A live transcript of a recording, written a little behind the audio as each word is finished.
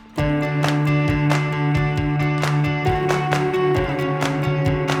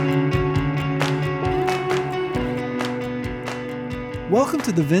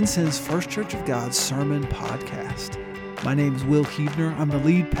to the Vincennes First Church of God Sermon Podcast. My name is Will Huebner. I'm the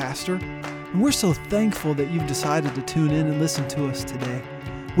lead pastor, and we're so thankful that you've decided to tune in and listen to us today.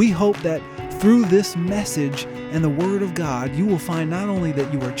 We hope that through this message and the Word of God, you will find not only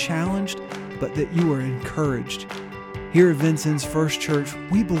that you are challenged, but that you are encouraged. Here at Vincennes First Church,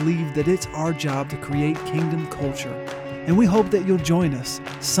 we believe that it's our job to create kingdom culture, and we hope that you'll join us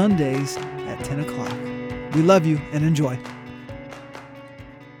Sundays at 10 o'clock. We love you and enjoy.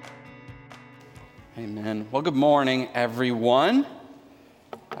 Amen. Well, good morning, everyone.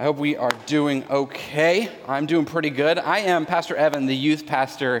 I hope we are doing okay. I'm doing pretty good. I am Pastor Evan, the youth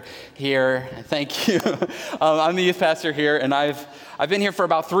pastor here. Thank you. I'm the youth pastor here, and I've been here for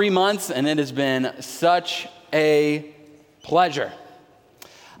about 3 months, and it has been such a pleasure.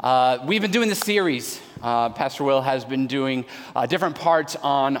 We've been doing this series. Pastor Will has been doing different parts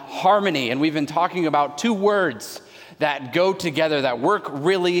on harmony, and we've been talking about two words that go together, that work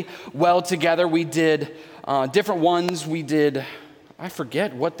really well together. We did different ones. We did, I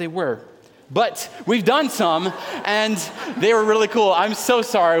forget what they were, but we've done some, and they were really cool. I'm so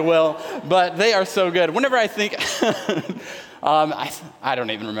sorry, Will, but they are so good. Whenever I think, I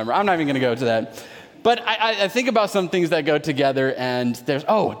don't even remember. I'm not even going to go to that. But I think about some things that go together, and there's,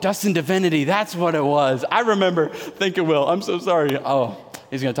 Dust and Divinity, that's what it was. I remember thinking, Will, I'm so sorry. Oh,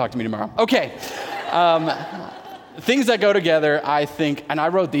 he's going to talk to me tomorrow. Okay. Things that go together, I think, and I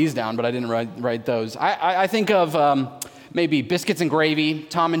wrote these down, but I didn't write those. I think of maybe biscuits and gravy,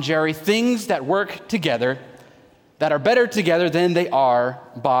 Tom and Jerry, things that work together, that are better together than they are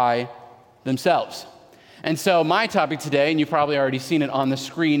by themselves. And so my topic today, and you've probably already seen it on the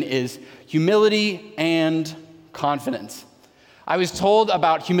screen, is humility and confidence. I was told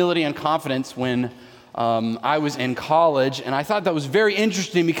about humility and confidence when I was in college, and I thought that was very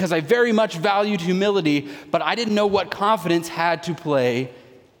interesting because I very much valued humility, but I didn't know what confidence had to play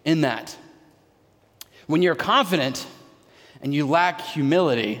in that. When you're confident and you lack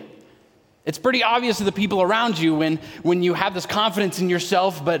humility, it's pretty obvious to the people around you when you have this confidence in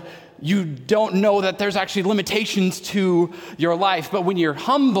yourself, but you don't know that there's actually limitations to your life. But when you're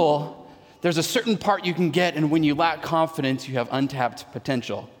humble, there's a certain part you can get, and when you lack confidence, you have untapped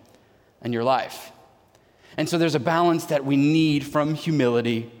potential in your life. And so there's a balance that we need from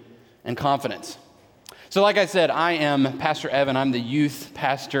humility and confidence. So like I said, I am Pastor Evan. I'm the youth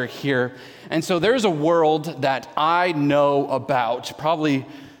pastor here. And so there's a world that I know about, probably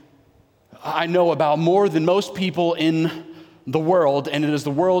I know about more than most people in the world, and it is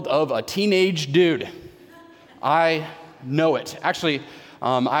the world of a teenage dude. I know it. Actually,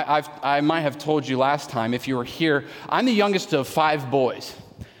 I might have told you last time, if you were here, I'm the youngest of 5 boys.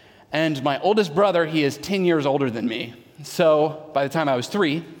 And my oldest brother, he is 10 years older than me. So by the time I was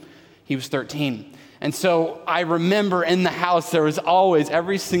 3, he was 13. And so I remember in the house, there was always,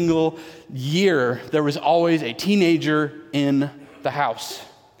 every single year, there was always a teenager in the house.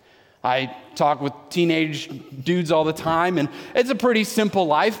 I talk with teenage dudes all the time, and it's a pretty simple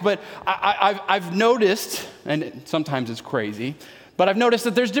life, but I've noticed, and sometimes it's crazy, but I've noticed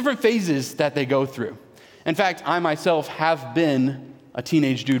that there's different phases that they go through. In fact, I myself have been a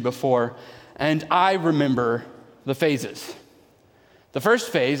teenage dude before, and I remember the phases. The first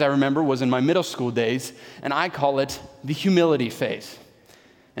phase I remember was in my middle school days, and I call it the humility phase.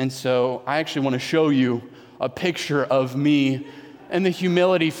 And so I actually want to show you a picture of me in the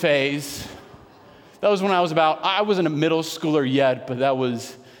humility phase. That was when I wasn't a middle schooler yet, but that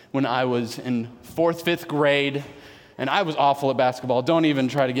was when I was in 4th, 5th grade, and I was awful at basketball. Don't even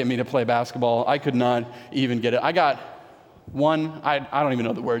try to get me to play basketball. I could not even get it. I got one, I don't even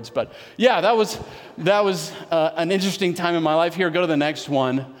know the words, but yeah, that was an interesting time in my life. Here, go to the next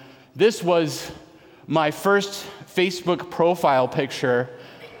one. This was my first Facebook profile picture.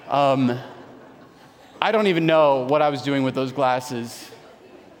 I don't even know what I was doing with those glasses.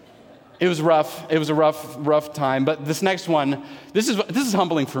 It was rough. It was a rough time. But this next one, this is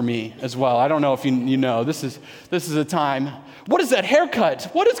humbling for me as well. I don't know if you know. This is a time. What is that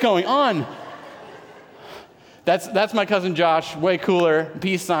haircut? What is going on? That's my cousin Josh, way cooler,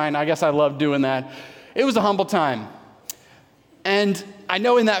 peace sign. I guess I love doing that. It was a humble time. And I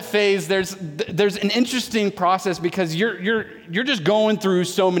know in that phase there's an interesting process because you're just going through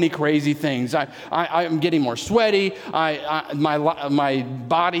so many crazy things. I'm getting more sweaty. My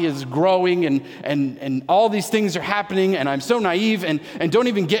body is growing, and all these things are happening, and I'm so naive, and don't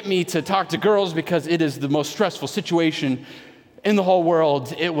even get me to talk to girls because it is the most stressful situation in the whole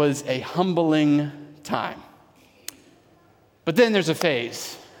world. It was a humbling time. But then there's a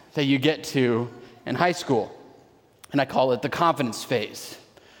phase that you get to in high school, and I call it the confidence phase.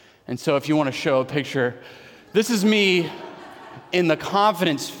 And so if you want to show a picture, this is me in the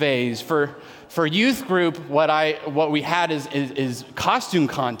confidence phase. For youth group, what we had is costume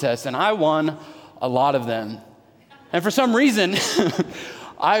contests, and I won a lot of them. And for some reason,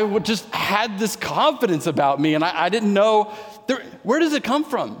 just had this confidence about me, and I didn't know, where does it come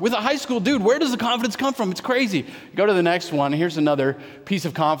from? With a high school dude, where does the confidence come from? It's crazy. Go to the next one. Here's another piece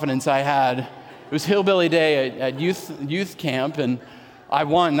of confidence I had. It was Hillbilly Day at youth camp, and I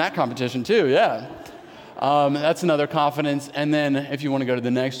won that competition too, yeah. That's another confidence. And then if you want to go to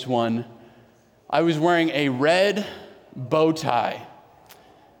the next one, I was wearing a red bow tie,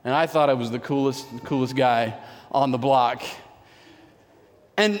 and I thought I was the coolest guy on the block.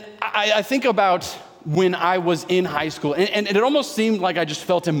 And I think about when I was in high school, and it almost seemed like I just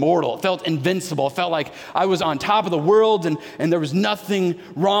felt immortal, felt invincible, felt like I was on top of the world and there was nothing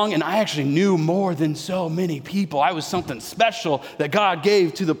wrong, and I actually knew more than so many people. I was something special that God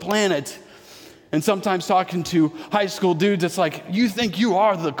gave to the planet. And sometimes talking to high school dudes, it's like, you think you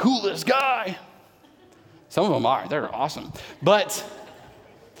are the coolest guy. Some of them are, they're awesome. But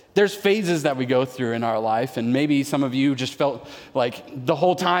there's phases that we go through in our life, and maybe some of you just felt like the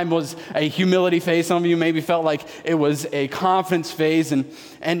whole time was a humility phase. Some of you maybe felt like it was a confidence phase,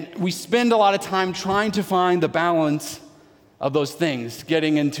 and we spend a lot of time trying to find the balance of those things.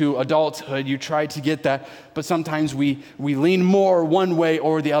 Getting into adulthood, you try to get that, but sometimes we lean more one way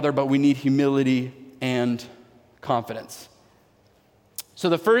or the other, but we need humility and confidence. So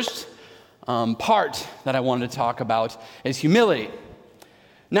the first part that I wanted to talk about is humility.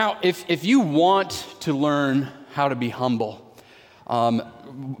 Now, if you want to learn how to be humble,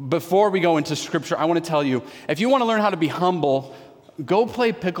 before we go into scripture, I want to tell you, if you want to learn how to be humble, go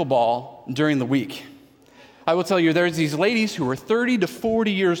play pickleball during the week. I will tell you, there's these ladies who are 30 to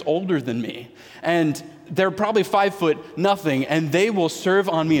 40 years older than me, and they're probably 5'0", and they will serve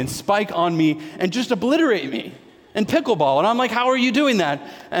on me and spike on me and just obliterate me in pickleball. And I'm like, how are you doing that?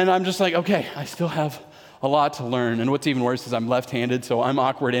 And I'm just like, okay, I still have a lot to learn. And what's even worse is I'm left-handed, so I'm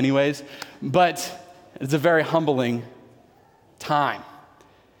awkward anyways. But it's a very humbling time.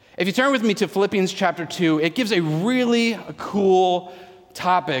 If you turn with me to Philippians chapter 2, it gives a really cool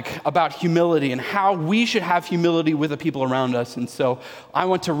topic about humility and how we should have humility with the people around us. And so I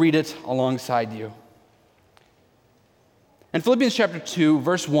want to read it alongside you. In Philippians chapter 2,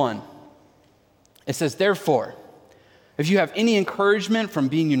 verse 1, it says, "Therefore, if you have any encouragement from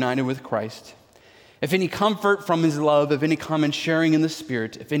being united with Christ, if any comfort from his love, if any common sharing in the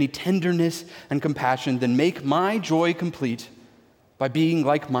Spirit, if any tenderness and compassion, then make my joy complete by being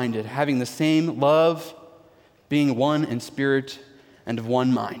like-minded, having the same love, being one in spirit and of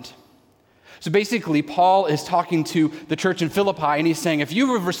one mind." So basically, Paul is talking to the church in Philippi, and he's saying, if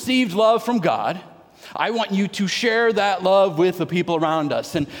you have received love from God, I want you to share that love with the people around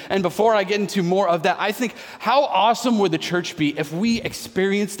us. And before I get into more of that, I think how awesome would the church be if we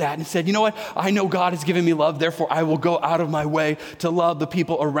experienced that and said, you know what, I know God has given me love, therefore I will go out of my way to love the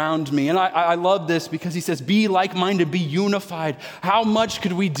people around me. And I love this because he says, be like-minded, be unified. How much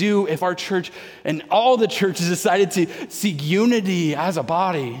could we do if our church and all the churches decided to seek unity as a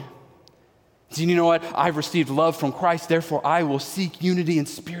body? So you know what, I've received love from Christ, therefore I will seek unity in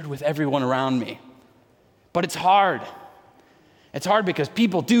spirit with everyone around me. But it's hard. It's hard because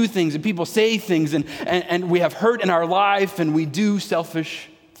people do things and people say things and we have hurt in our life and we do selfish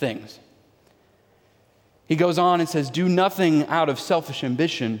things. He goes on and says, do nothing out of selfish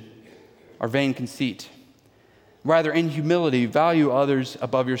ambition or vain conceit. Rather, in humility, value others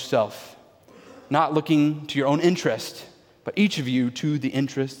above yourself, not looking to your own interest, but each of you to the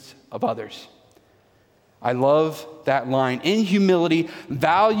interests of others. I love that line. In humility,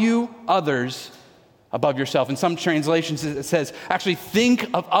 value others above yourself. In some translations, it says, actually think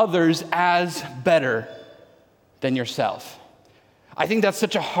of others as better than yourself. I think that's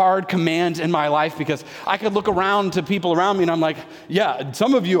such a hard command in my life because I could look around to people around me and I'm like, yeah,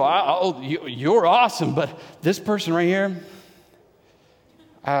 some of you, you're awesome, but this person right here,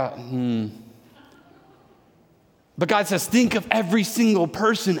 But God says, think of every single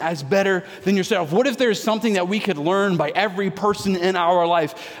person as better than yourself. What if there's something that we could learn by every person in our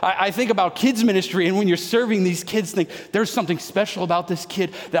life? I think about kids ministry, and when you're serving these kids, think there's something special about this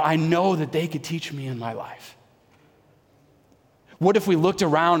kid that I know that they could teach me in my life. What if we looked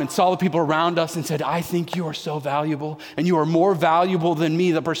around and saw the people around us and said, I think you are so valuable, and you are more valuable than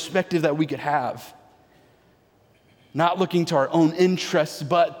me, the perspective that we could have. Not looking to our own interests,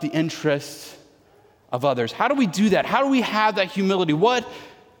 but the interests of others. How do we do that? How do we have that humility? What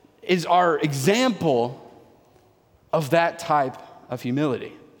is our example of that type of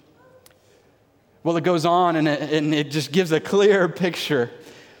humility? Well, it goes on and it just gives a clear picture.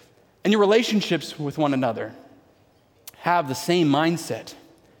 In your relationships with one another, have the same mindset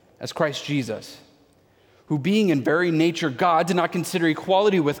as Christ Jesus, who being in very nature God did not consider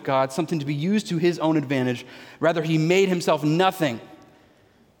equality with God something to be used to his own advantage. Rather, he made himself nothing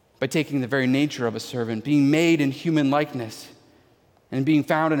by taking the very nature of a servant, being made in human likeness, and being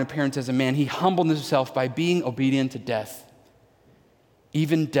found in appearance as a man. He humbled himself by being obedient to death,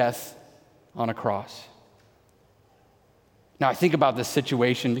 even death on a cross. Now, I think about this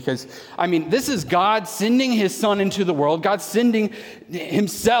situation because, this is God sending his son into the world, God sending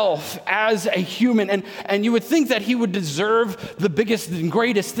himself as a human. And you would think that he would deserve the biggest and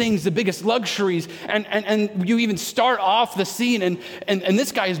greatest things, the biggest luxuries. And you even start off the scene, and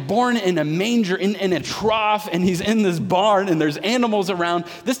this guy is born in a manger, in a trough, and he's in this barn, and there's animals around.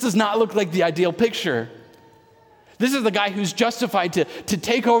 This does not look like the ideal picture. This is the guy who's justified to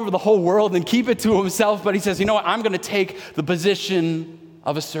take over the whole world and keep it to himself, but he says, you know what, I'm going to take the position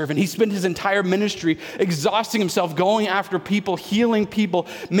of a servant. He spent his entire ministry exhausting himself, going after people, healing people,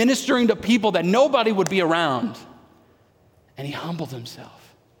 ministering to people that nobody would be around. And he humbled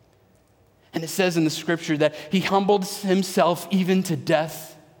himself. And it says in the scripture that he humbled himself even to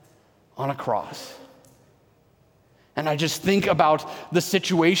death on a cross. And I just think about the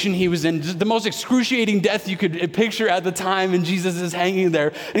situation he was in, the most excruciating death you could picture at the time, and Jesus is hanging there.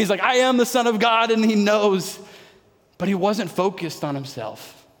 And he's like, I am the Son of God, and he knows. But he wasn't focused on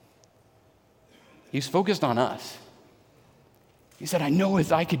himself. He's focused on us. He said, I know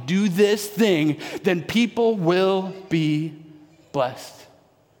if I could do this thing, then people will be blessed.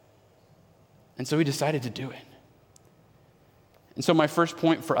 And so he decided to do it. And so my first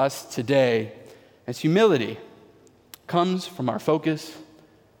point for us today is humility comes from our focus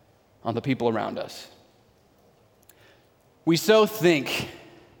on the people around us. We so think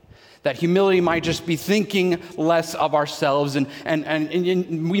that humility might just be thinking less of ourselves, and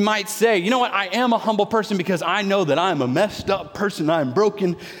we might say, you know what, I am a humble person because I know that I'm a messed up person, I'm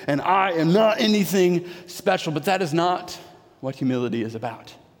broken, and I am not anything special, but that is not what humility is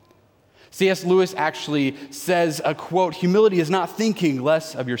about. C.S. Lewis actually says, a quote, humility is not thinking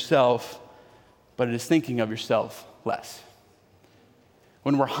less of yourself, but it is thinking of yourself less.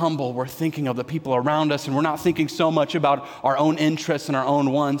 When we're humble, we're thinking of the people around us, and we're not thinking so much about our own interests and our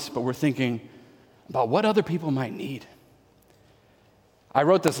own wants, but we're thinking about what other people might need. I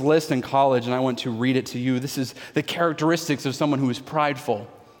wrote this list in college, and I want to read it to you. This is the characteristics of someone who is prideful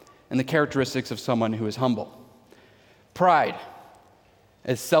and the characteristics of someone who is humble. Pride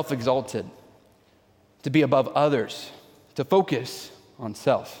is self-exalted, to be above others, to focus on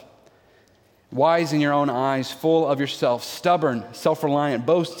self. Wise in your own eyes, full of yourself, stubborn, self-reliant,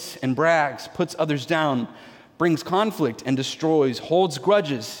 boasts and brags, puts others down, brings conflict and destroys, holds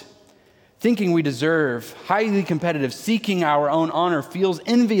grudges, thinking we deserve, highly competitive, seeking our own honor, feels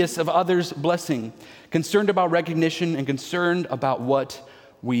envious of others' blessing, concerned about recognition and concerned about what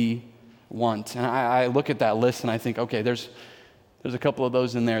we want. And I look at that list and I think, okay, there's a couple of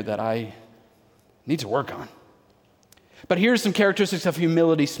those in there that I need to work on. But here's some characteristics of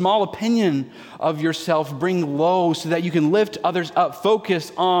humility. Small opinion of yourself, bring low so that you can lift others up.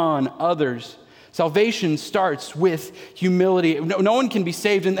 Focus on others. Salvation starts with humility. No one can be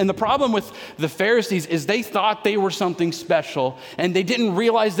saved. And the problem with the Pharisees is they thought they were something special, and they didn't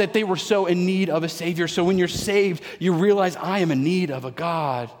realize that they were so in need of a Savior. So when you're saved, you realize I am in need of a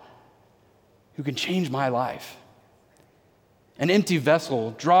God who can change my life. An empty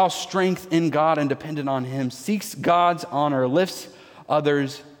vessel draws strength in God and dependent on Him, seeks God's honor, lifts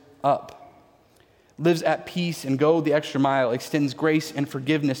others up, lives at peace and go the extra mile, extends grace and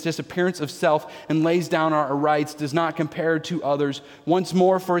forgiveness, disappearance of self and lays down our rights, does not compare to others, wants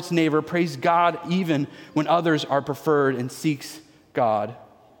more for its neighbor, praise God even when others are preferred, and seeks God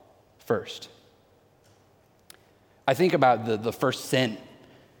first. I think about the first sin.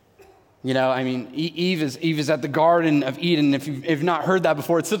 You know, Eve is at the Garden of Eden. If you've not heard that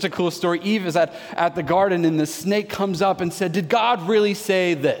before, it's such a cool story. Eve is at the garden, and the snake comes up and said, did God really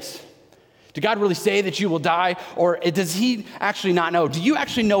say this? Did God really say that you will die? Or does he actually not know? Do you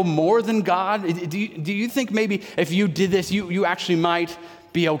actually know more than God? Do you think maybe if you did this, you actually might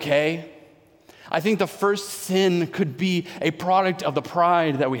be okay? I think the first sin could be a product of the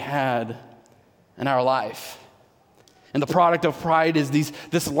pride that we had in our life. And the product of pride is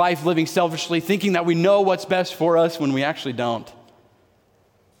this life living selfishly, thinking that we know what's best for us when we actually don't.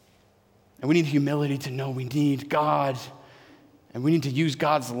 And we need humility to know we need God, and we need to use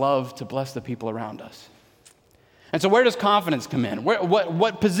God's love to bless the people around us. And so where does confidence come in?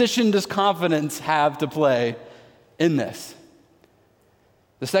 What position does confidence have to play in this?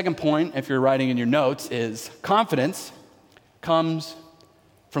 The second point, if you're writing in your notes, is confidence comes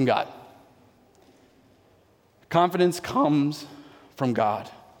from God. Confidence comes from God.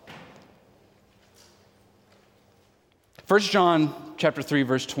 1 John chapter 3,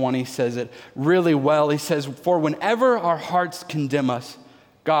 verse 20 says it really well. He says, "For whenever our hearts condemn us,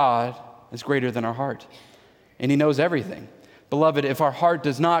 God is greater than our heart, and he knows everything. Beloved, if our heart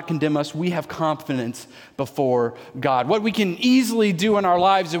does not condemn us, we have confidence before God." What we can easily do in our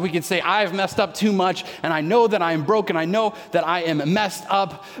lives is we can say, "I've messed up too much, and I know that I am broken. I know that I am messed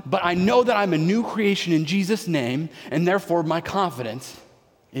up, but I know that I'm a new creation in Jesus' name, and therefore my confidence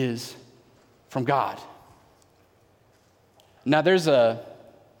is from God." Now, there's a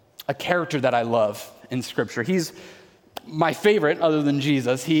character that I love in Scripture. He's my favorite other than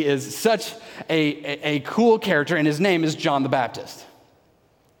Jesus. He is such a cool character, and his name is John the Baptist.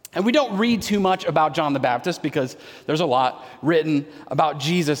 And we don't read too much about John the Baptist because there's a lot written about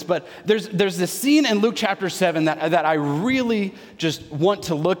Jesus. But there's this scene in Luke chapter 7 that I really just want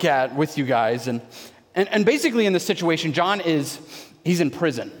to look at with you guys. And basically in this situation, John he's in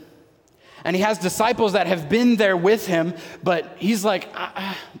prison. And he has disciples that have been there with him, but he's like,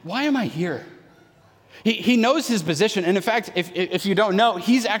 why am I here? He knows his position. And in fact, if you don't know,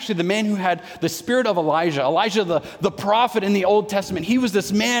 he's actually the man who had the spirit of Elijah. Elijah, the prophet in the Old Testament. He was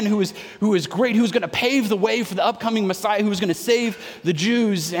this man who was great, who was going to pave the way for the upcoming Messiah, who was going to save the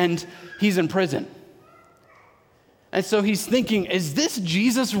Jews, and he's in prison. And so he's thinking, is this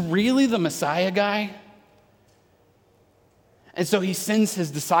Jesus really the Messiah guy? And so he sends his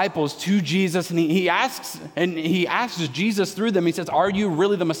disciples to Jesus, and he asks Jesus through them. He says, "Are you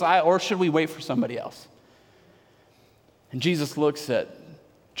really the Messiah, or should we wait for somebody else?" And Jesus looks at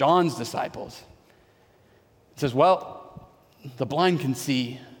John's disciples. He says, "Well, the blind can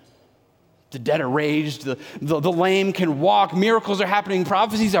see, the dead are raised, the lame can walk, miracles are happening,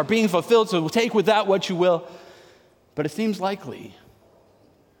 prophecies are being fulfilled, so take with that what you will. But it seems likely."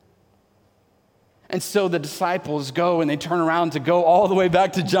 And so the disciples go and they turn around to go all the way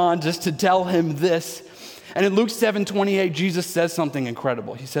back to John just to tell him this. And in Luke 7:28, Jesus says something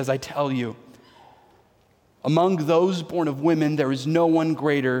incredible. He says, "I tell you, among those born of women, there is no one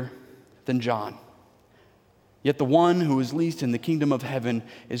greater than John. Yet the one who is least in the kingdom of heaven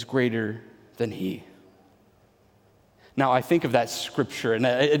is greater than he." Now, I think of that scripture, and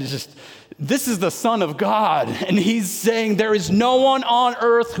this is the Son of God, and he's saying there is no one on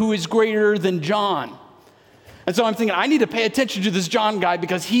earth who is greater than John. And so I'm thinking, I need to pay attention to this John guy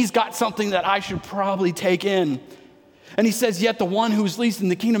because he's got something that I should probably take in. And he says, "Yet the one who is least in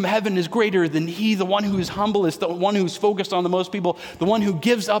the kingdom of heaven is greater than he," the one who is humblest, the one who's focused on the most people, the one who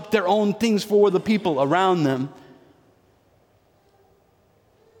gives up their own things for the people around them.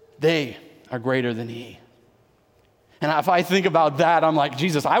 They are greater than he. And if I think about that, I'm like,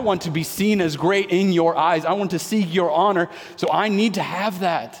 Jesus, I want to be seen as great in your eyes. I want to seek your honor, so I need to have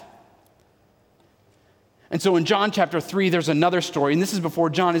that. And so in John chapter 3, there's another story, and this is before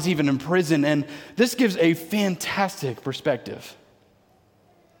John is even in prison, and this gives a fantastic perspective.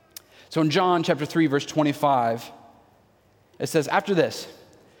 So in John chapter 3, verse 25, it says, "After this,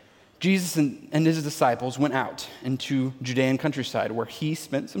 Jesus and his disciples went out into Judean countryside, where he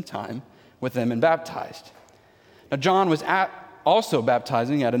spent some time with them and baptized. Now John was also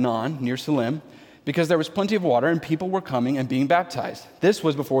baptizing at Anon near Salim, because there was plenty of water and people were coming and being baptized." This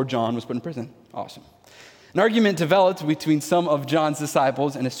was before John was put in prison. Awesome. An argument developed between some of John's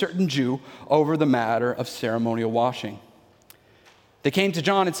disciples and a certain Jew over the matter of ceremonial washing. They came to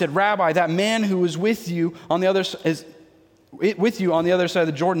John and said, "Rabbi, that man who was with you on the other side of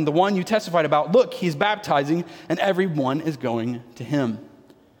the Jordan, the one you testified about, look, he's baptizing and everyone is going to him."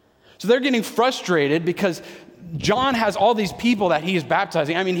 So they're getting frustrated because John has all these people that he is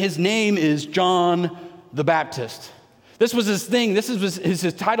baptizing. I mean, his name is John the Baptist. This was his thing. This was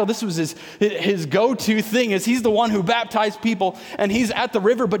his title. This was his go-to thing, is he's the one who baptized people, and he's at the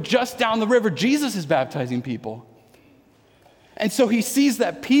river, but just down the river, Jesus is baptizing people. And so he sees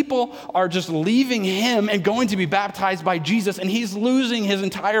that people are just leaving him and going to be baptized by Jesus, and he's losing his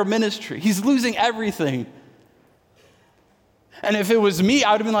entire ministry. He's losing everything. And if it was me,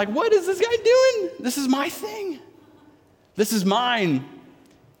 I would have been like, what is this guy doing? This is my thing. This is mine.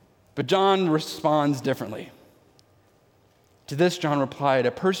 But John responds differently. To this, John replied,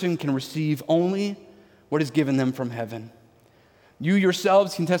 "A person can receive only what is given them from heaven. You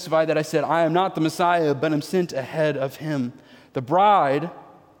yourselves can testify that I said, I am not the Messiah, but am sent ahead of him. The bride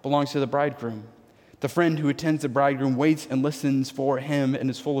belongs to the bridegroom. The friend who attends the bridegroom waits and listens for him and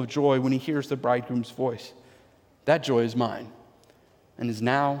is full of joy when he hears the bridegroom's voice. That joy is mine and is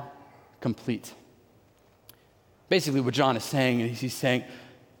now complete." Basically what John is saying is he's saying,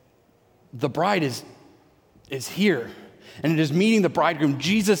 the bride is here. and it is meeting the bridegroom.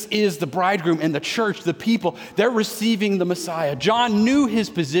 Jesus is the bridegroom, and the church, the people, they're receiving the Messiah. John knew his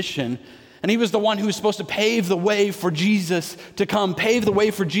position, and he was the one who was supposed to pave the way for Jesus to come, pave the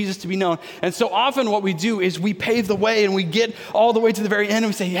way for Jesus to be known. And so often what we do is we pave the way and we get all the way to the very end and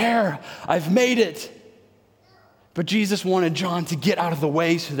we say, yeah, I've made it. But Jesus wanted John to get out of the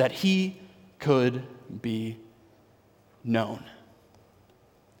way so that he could be known.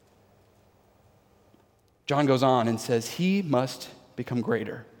 John goes on and says, he must become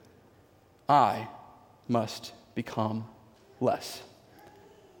greater. I must become less.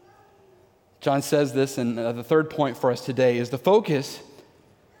 John says this, and the third point for us today is the focus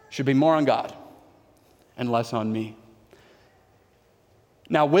should be more on God and less on me.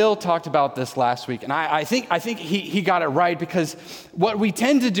 Now, Will talked about this last week, and I think he got it right, because what we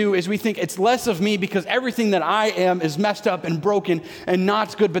tend to do is we think it's less of me because everything that I am is messed up and broken and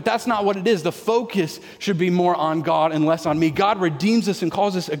not good, but that's not what it is. The focus should be more on God and less on me. God redeems us and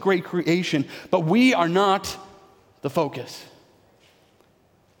calls us a great creation, but we are not the focus.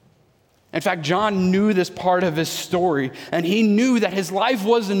 In fact, John knew this part of his story, and he knew that his life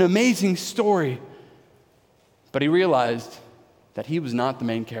was an amazing story, but he realized that he was not the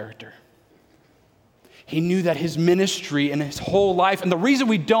main character. He knew that his ministry and his whole life, and the reason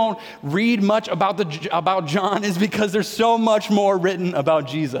we don't read much about John is because there's so much more written about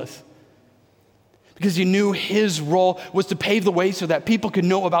Jesus. Because he knew his role was to pave the way so that people could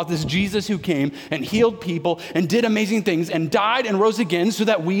know about this Jesus who came and healed people and did amazing things and died and rose again so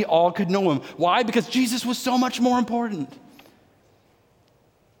that we all could know him. Why? Because Jesus was so much more important.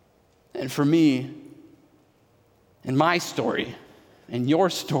 And for me, in my story, in your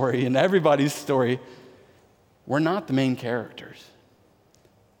story, in everybody's story, we're not the main characters.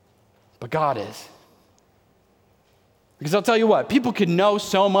 But God is. Because I'll tell you what, people could know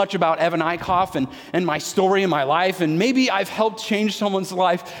so much about Evan Eichhoff and my story and my life, and maybe I've helped change someone's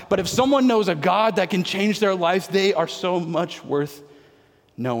life, but if someone knows a God that can change their life, they are so much worth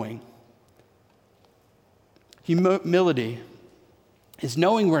knowing. Humility is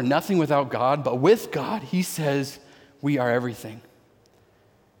knowing we're nothing without God, but with God, he says we are everything.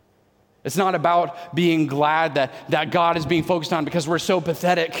 It's not about being glad that God is being focused on because we're so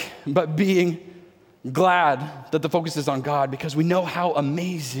pathetic, but being glad that the focus is on God because we know how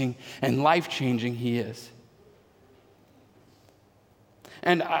amazing and life-changing he is.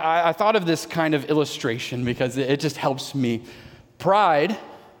 And I thought of this kind of illustration because it just helps me. Pride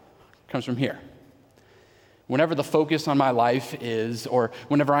comes from here. Whenever the focus on my life is, or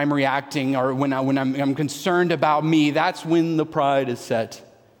whenever I'm reacting, or when I'm concerned about me, that's when the pride is set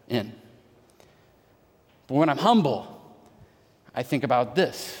in. But when I'm humble, I think about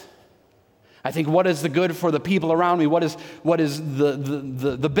this. I think, what is the good for the people around me? What is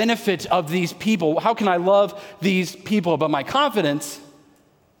the benefit of these people? How can I love these people? But my confidence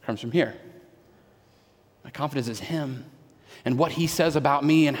comes from here. My confidence is him and what he says about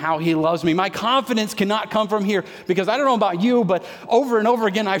me and how he loves me. My confidence cannot come from here because I don't know about you, but over and over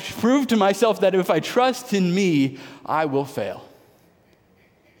again, I've proved to myself that if I trust in me, I will fail.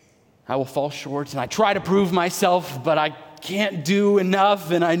 I will fall short, and I try to prove myself, but I can't do enough,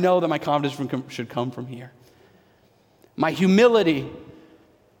 and I know that my confidence should come from here. My humility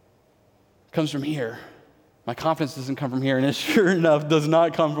comes from here. My confidence doesn't come from here, and it sure enough does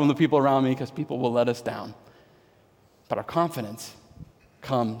not come from the people around me because people will let us down. But our confidence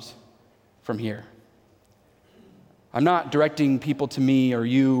comes from here. I'm not directing people to me or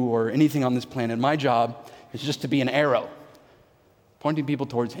you or anything on this planet. My job is just to be an arrow, pointing people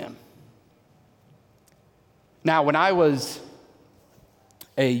towards him. Now, when I was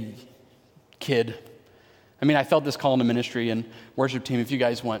a kid, I felt this call into ministry, and worship team, if you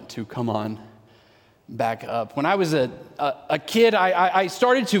guys want to come on back up. When I was a kid, I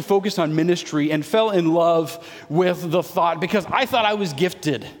started to focus on ministry and fell in love with the thought because I thought I was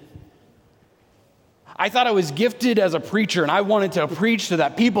gifted. I thought I was gifted as a preacher, and I wanted to preach so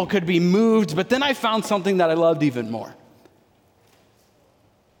that people could be moved, but then I found something that I loved even more.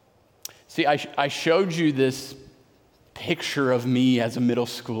 See, I showed you this picture of me as a middle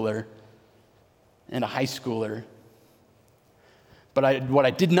schooler and a high schooler, but what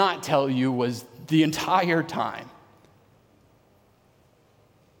I did not tell you was the entire time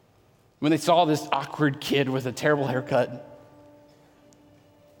when they saw this awkward kid with a terrible haircut,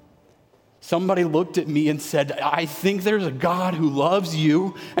 somebody looked at me and said, I think there's a God who loves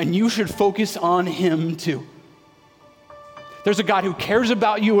you, and you should focus on him too. There's a God who cares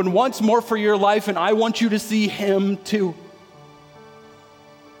about you and wants more for your life, and I want you to see him too.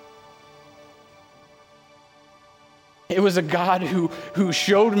 It was a God who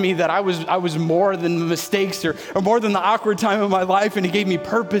showed me that I was more than the mistakes or more than the awkward time of my life, and he gave me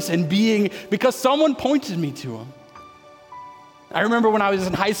purpose and being because someone pointed me to him. I remember when I was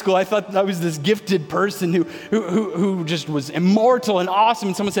in high school, I thought I was this gifted person who just was immortal and awesome,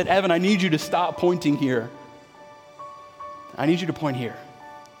 and someone said, Evan, I need you to stop pointing here. I need you to point here.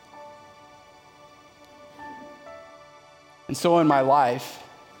 And so in my life,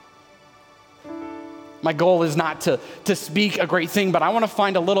 my goal is not to speak a great thing, but I want to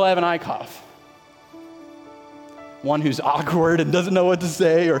find a little Evan Eichhoff. One who's awkward and doesn't know what to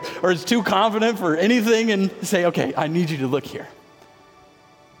say or is too confident for anything, and say, okay, I need you to look here.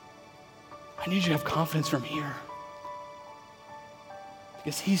 I need you to have confidence from here.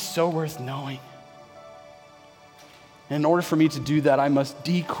 Because he's so worth knowing. And in order for me to do that, I must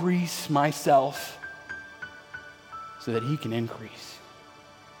decrease myself so that he can increase.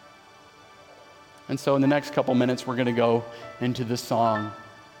 And so in the next couple minutes, we're going to go into this song,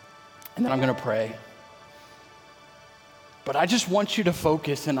 and then I'm going to pray. But I just want you to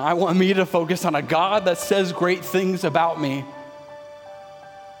focus, and I want me to focus on a God that says great things about me.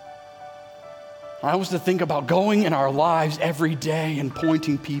 I want us to think about going in our lives every day and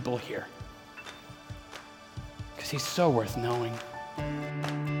pointing people here. Because he's so worth knowing.